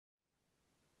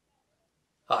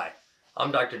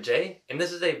I'm Dr. J, and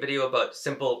this is a video about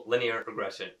simple linear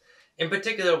regression. In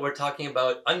particular, we're talking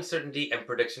about uncertainty and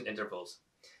prediction intervals.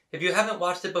 If you haven't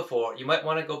watched it before, you might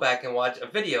want to go back and watch a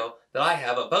video that I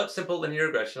have about simple linear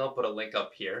regression. I'll put a link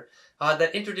up here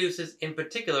that introduces, in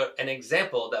particular, an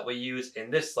example that we use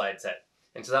in this slide set.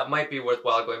 And so that might be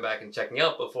worthwhile going back and checking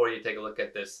out before you take a look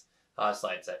at this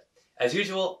slide set. As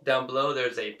usual, down below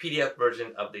there's a PDF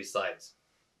version of these slides.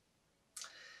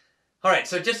 Alright,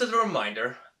 so just as a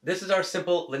reminder, this is our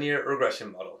simple linear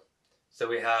regression model. So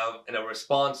we have a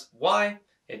response y,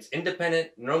 it's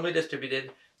independent, normally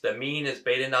distributed, the mean is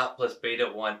beta naught plus beta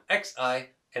 1 xi,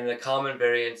 and the common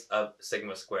variance of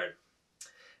sigma squared.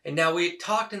 And now we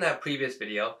talked in that previous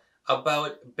video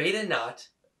about beta naught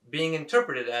being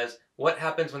interpreted as what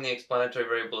happens when the explanatory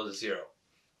variable is 0,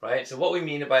 right? So what we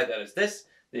mean by that is this: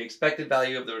 the expected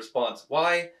value of the response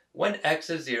y when x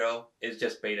is 0 is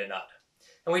just beta naught.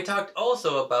 And we talked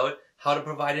also about how to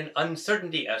provide an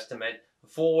uncertainty estimate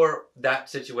for that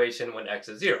situation when x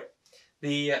is 0.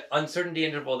 The uncertainty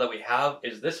interval that we have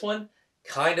is this one,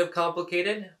 kind of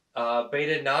complicated.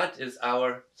 Beta naught is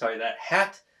that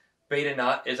hat beta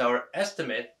naught is our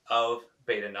estimate of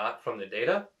beta naught from the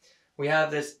data. We have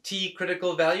this t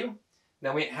critical value.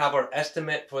 Then we have our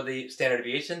estimate for the standard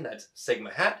deviation, that's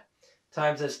sigma hat,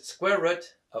 times this square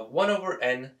root of 1 over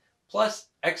n plus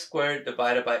x squared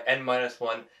divided by n minus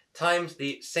 1 times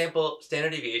the sample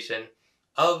standard deviation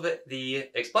of the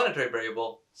explanatory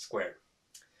variable squared.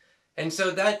 And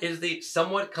so that is the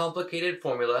somewhat complicated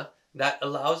formula that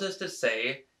allows us to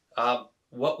say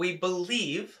what we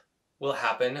believe will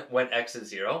happen when x is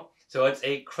 0. So it's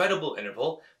a credible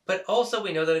interval, but also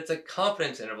we know that it's a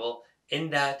confidence interval in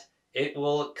that it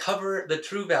will cover the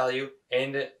true value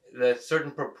and the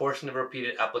certain proportion of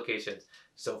repeated applications.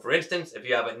 So for instance, if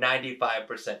you have a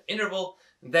 95% interval,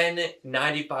 then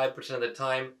 95% of the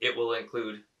time it will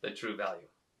include the true value.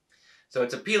 So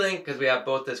it's appealing because we have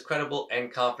both this credible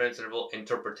and confidence interval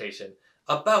interpretation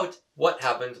about what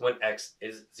happens when x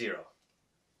is 0.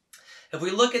 If we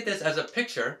look at this as a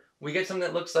picture, we get something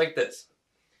that looks like this.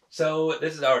 So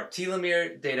this is our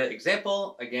telomere data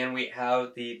example. Again, we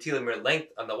have the telomere length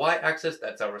on the y-axis,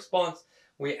 that's our response.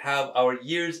 We have our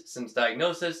years since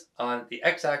diagnosis on the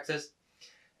x-axis.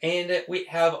 And we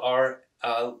have our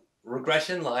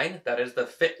regression line, that is the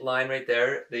fit line right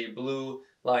there, the blue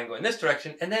line going this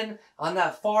direction. And then on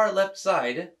that far left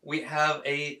side, we have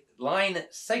a line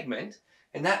segment,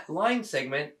 and that line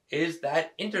segment is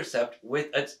that intercept with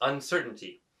its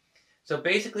uncertainty. So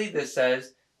basically this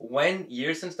says when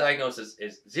years since diagnosis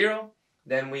is 0,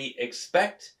 then we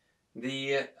expect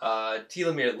the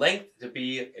telomere length to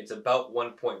be, it's about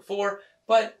 1.4,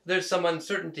 but there's some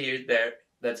uncertainty there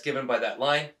that's given by that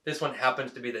line. This one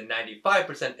happens to be the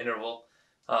 95% interval.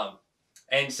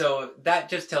 And so that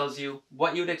just tells you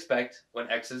what you would expect when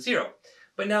x is 0.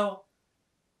 But now,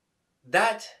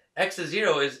 that x is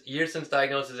 0 is years since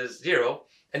diagnosis is 0,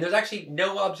 and there's actually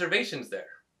no observations there.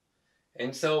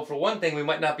 And so for one thing, we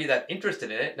might not be that interested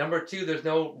in it. Number two, there's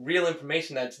no real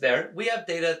information that's there. We have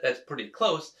data that's pretty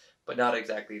close, but not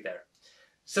exactly there.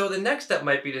 So the next step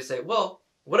might be to say, well,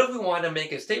 what if we want to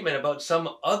make a statement about some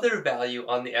other value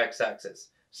on the x-axis?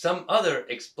 Some other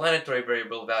explanatory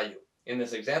variable value. In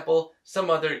this example,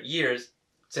 some other years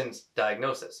since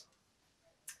diagnosis.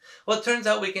 Well, it turns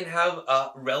out we can have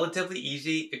a relatively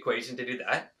easy equation to do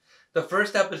that. The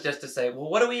first step is just to say, well,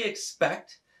 what do we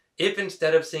expect if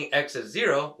instead of seeing x as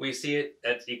 0, we see it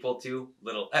as equal to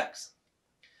little x?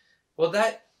 Well,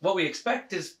 what we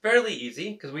expect is fairly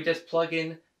easy because we just plug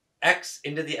in x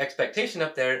into the expectation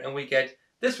up there and we get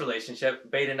this relationship,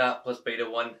 beta naught plus beta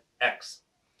 1 x.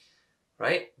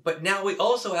 Right? But now we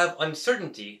also have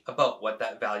uncertainty about what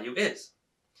that value is.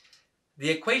 The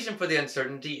equation for the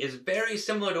uncertainty is very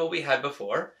similar to what we had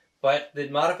before, but the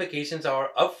modifications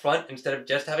are up front. Instead of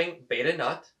just having beta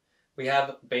naught, we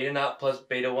have beta naught plus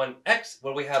beta 1 x,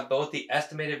 where we have both the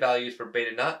estimated values for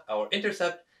beta naught, our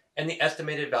intercept, and the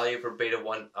estimated value for beta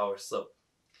 1, our slope.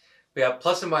 We have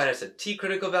plus or minus a t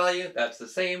critical value, that's the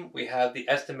same. We have the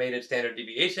estimated standard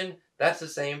deviation, that's the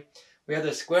same. We have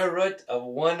the square root of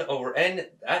 1 over n,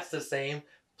 that's the same,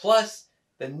 plus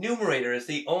the numerator is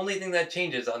the only thing that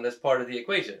changes on this part of the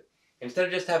equation. Instead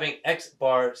of just having x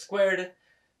bar squared,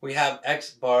 we have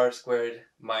x bar squared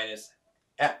minus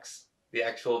x, the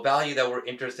actual value that we're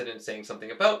interested in saying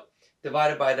something about,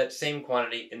 divided by that same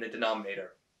quantity in the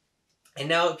denominator. And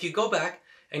now if you go back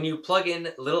and you plug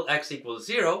in little x equals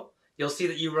 0, you'll see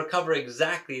that you recover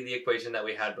exactly the equation that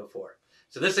we had before.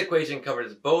 So this equation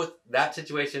covers both that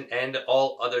situation and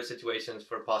all other situations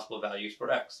for possible values for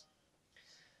x.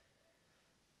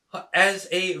 As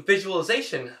a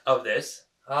visualization of this,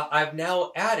 I've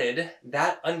now added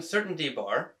that uncertainty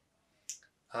bar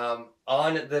on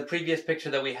the previous picture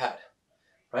that we had,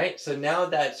 right? So now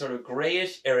that sort of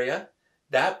grayish area,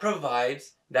 that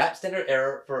provides that standard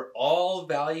error for all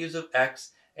values of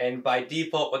x, and by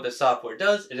default what the software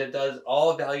does is it does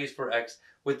all values for x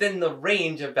within the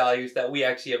range of values that we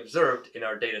actually observed in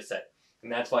our data set.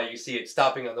 And that's why you see it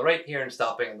stopping on the right here and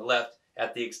stopping on the left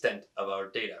at the extent of our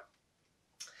data.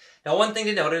 Now, one thing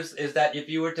to notice is that if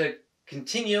you were to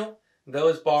continue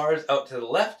those bars out to the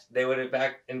left, they would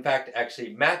in fact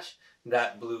actually match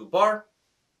that blue bar.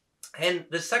 And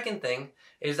the second thing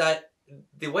is that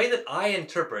the way that I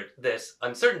interpret this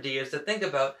uncertainty is to think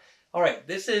about, all right,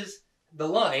 this is the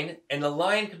line, and the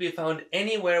line can be found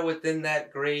anywhere within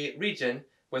that gray region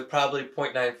with probably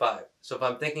 0.95. So if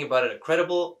I'm thinking about it, a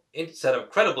credible set of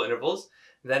credible intervals,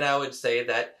 then I would say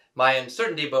that my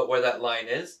uncertainty about where that line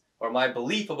is, or my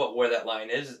belief about where that line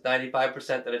is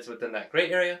 95% that it's within that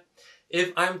gray area.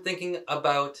 If I'm thinking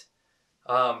about,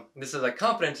 this is a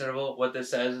confidence interval, what this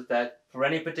says is that for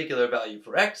any particular value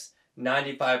for x,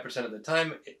 95% of the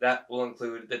time, that will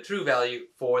include the true value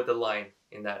for the line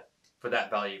in that, for that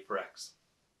value for x.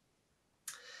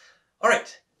 All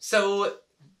right, so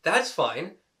that's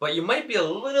fine, but you might be a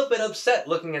little bit upset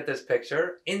looking at this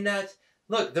picture in that,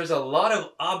 look, there's a lot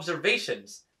of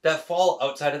observations that fall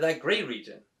outside of that gray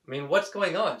region. I mean, what's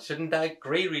going on? Shouldn't that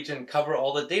gray region cover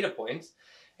all the data points?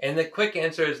 And the quick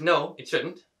answer is no, it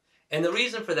shouldn't. And the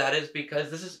reason for that is because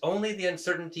this is only the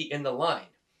uncertainty in the line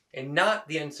and not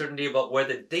the uncertainty about where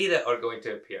the data are going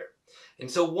to appear. And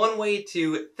so one way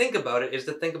to think about it is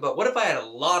to think about, what if I had a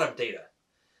lot of data?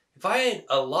 If I had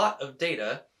a lot of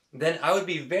data, then I would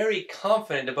be very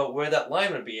confident about where that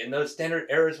line would be, and those standard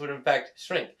errors would in fact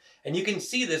shrink. And you can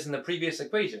see this in the previous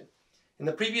equation. In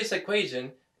the previous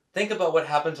equation, think about what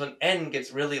happens when n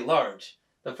gets really large.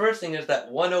 The first thing is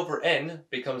that 1 over n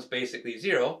becomes basically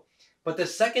 0, but the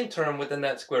second term within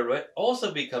that square root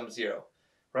also becomes 0,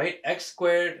 right? X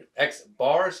squared, x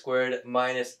bar squared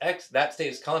minus x, that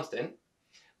stays constant.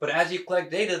 But as you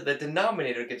collect data, the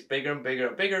denominator gets bigger and bigger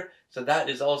and bigger, so that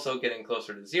is also getting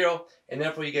closer to 0, and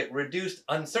therefore you get reduced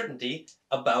uncertainty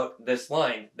about this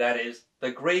line. That is,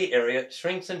 the gray area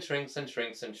shrinks and shrinks and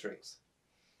shrinks and shrinks.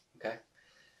 Okay?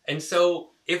 And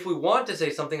so if we want to say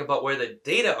something about where the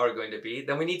data are going to be,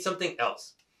 then we need something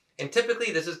else. And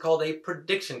typically this is called a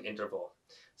prediction interval.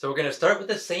 So we're going to start with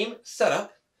the same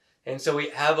setup. And so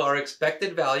we have our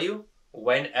expected value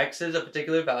when x is a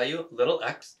particular value, little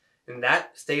x, and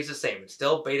that stays the same. It's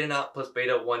still beta naught plus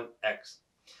beta 1x.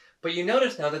 But you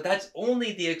notice now that that's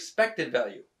only the expected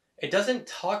value. It doesn't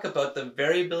talk about the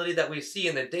variability that we see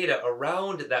in the data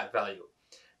around that value.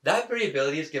 That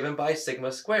variability is given by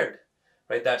sigma squared.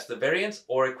 Right, that's the variance,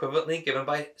 or equivalently given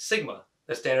by sigma,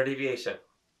 the standard deviation.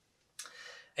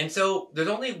 And so there's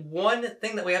only one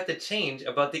thing that we have to change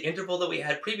about the interval that we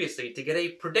had previously to get a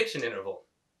prediction interval.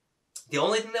 The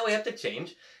only thing that we have to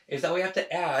change is that we have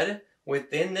to add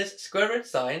within this square root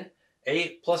sign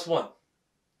a plus 1.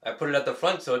 I put it at the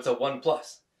front so it's a 1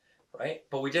 plus, right?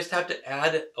 But we just have to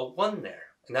add a 1 there,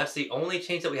 and that's the only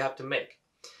change that we have to make.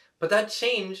 But that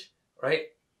change, right?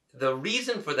 The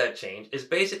reason for that change is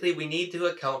basically we need to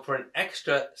account for an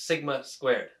extra sigma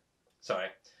squared. Sorry,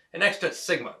 an extra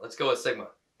sigma. Let's go with sigma.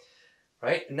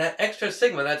 Right? And that extra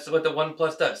sigma, that's what the 1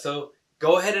 plus does. So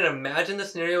go ahead and imagine the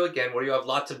scenario again where you have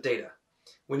lots of data.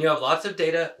 When you have lots of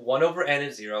data, 1 over n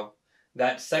is 0.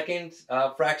 That second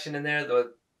fraction in there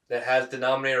that has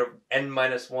denominator of n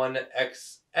minus 1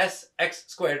 x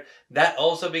squared, that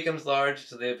also becomes large,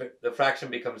 so the fraction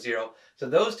becomes 0. So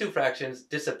those two fractions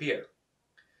disappear.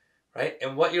 Right?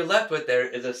 And what you're left with there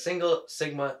is a single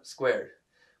sigma squared,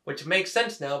 which makes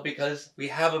sense now because we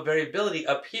have a variability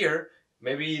up here,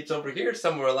 maybe it's over here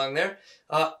somewhere along there,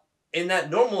 in that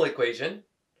normal equation,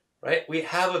 right? We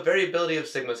have a variability of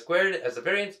sigma squared as the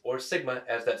variance, or sigma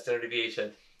as that standard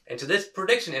deviation. And so this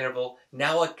prediction interval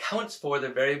now accounts for the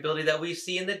variability that we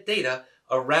see in the data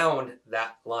around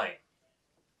that line.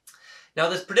 Now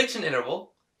this prediction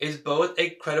interval is both a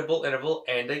credible interval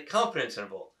and a confidence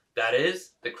interval. That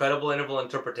is, the credible interval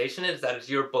interpretation is that is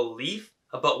your belief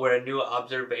about where a new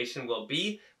observation will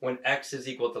be when x is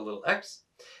equal to little x.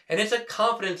 And it's a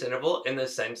confidence interval in the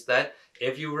sense that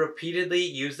if you repeatedly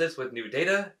use this with new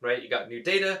data, right, you got new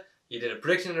data, you did a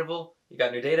prediction interval, you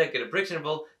got new data, get a prediction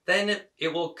interval, then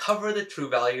it will cover the true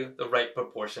value the right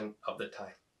proportion of the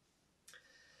time.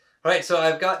 All right, so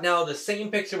I've got now the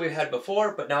same picture we had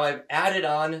before, but now I've added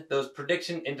on those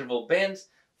prediction interval bands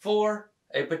for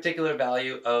a particular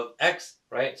value of x,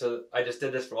 right? So I just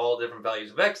did this for all different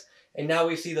values of x. And now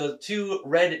we see those two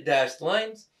red dashed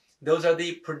lines. Those are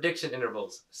the prediction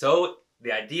intervals. So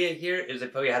the idea here is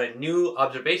if we had a new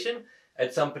observation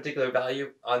at some particular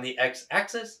value on the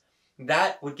x-axis,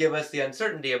 that would give us the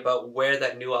uncertainty about where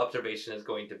that new observation is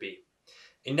going to be.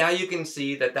 And now you can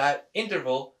see that that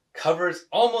interval covers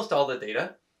almost all the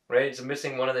data, right? It's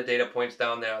missing one of the data points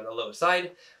down there on the low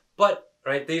side, but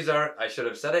right, these are, I should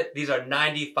have said it, these are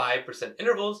 95%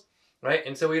 intervals, right?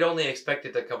 And so we'd only expect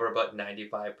it to cover about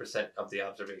 95% of the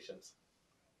observations.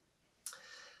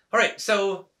 All right,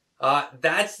 so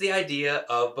that's the idea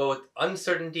of both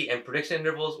uncertainty and prediction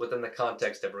intervals within the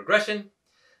context of regression.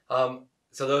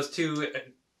 So those two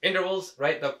intervals,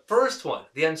 right? The first one,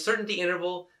 the uncertainty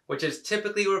interval, which is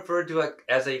typically referred to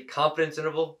as a confidence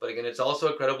interval, but again, it's also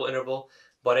a credible interval,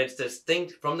 but it's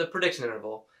distinct from the prediction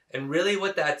interval. And really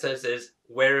what that says is,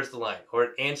 where is the line? Or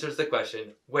it answers the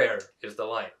question, where is the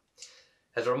line?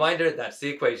 As a reminder, that's the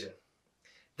equation.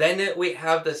 Then we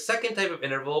have the second type of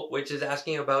interval, which is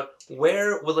asking about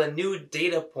where will a new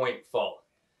data point fall?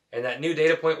 And that new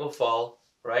data point will fall,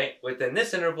 right, within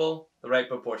this interval, the right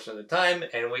proportion of the time,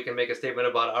 and we can make a statement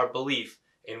about our belief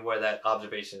in where that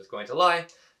observation is going to lie.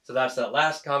 So that's that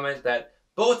last comment, that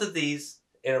both of these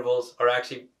intervals are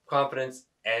actually confidence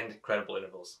and credible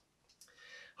intervals.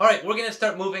 All right, we're going to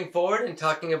start moving forward and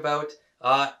talking about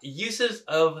uses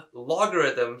of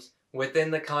logarithms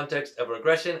within the context of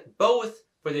regression, both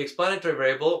for the explanatory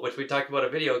variable, which we talked about a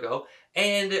video ago,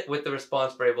 and with the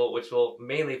response variable, which we'll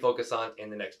mainly focus on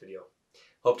in the next video.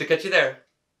 Hope to catch you there.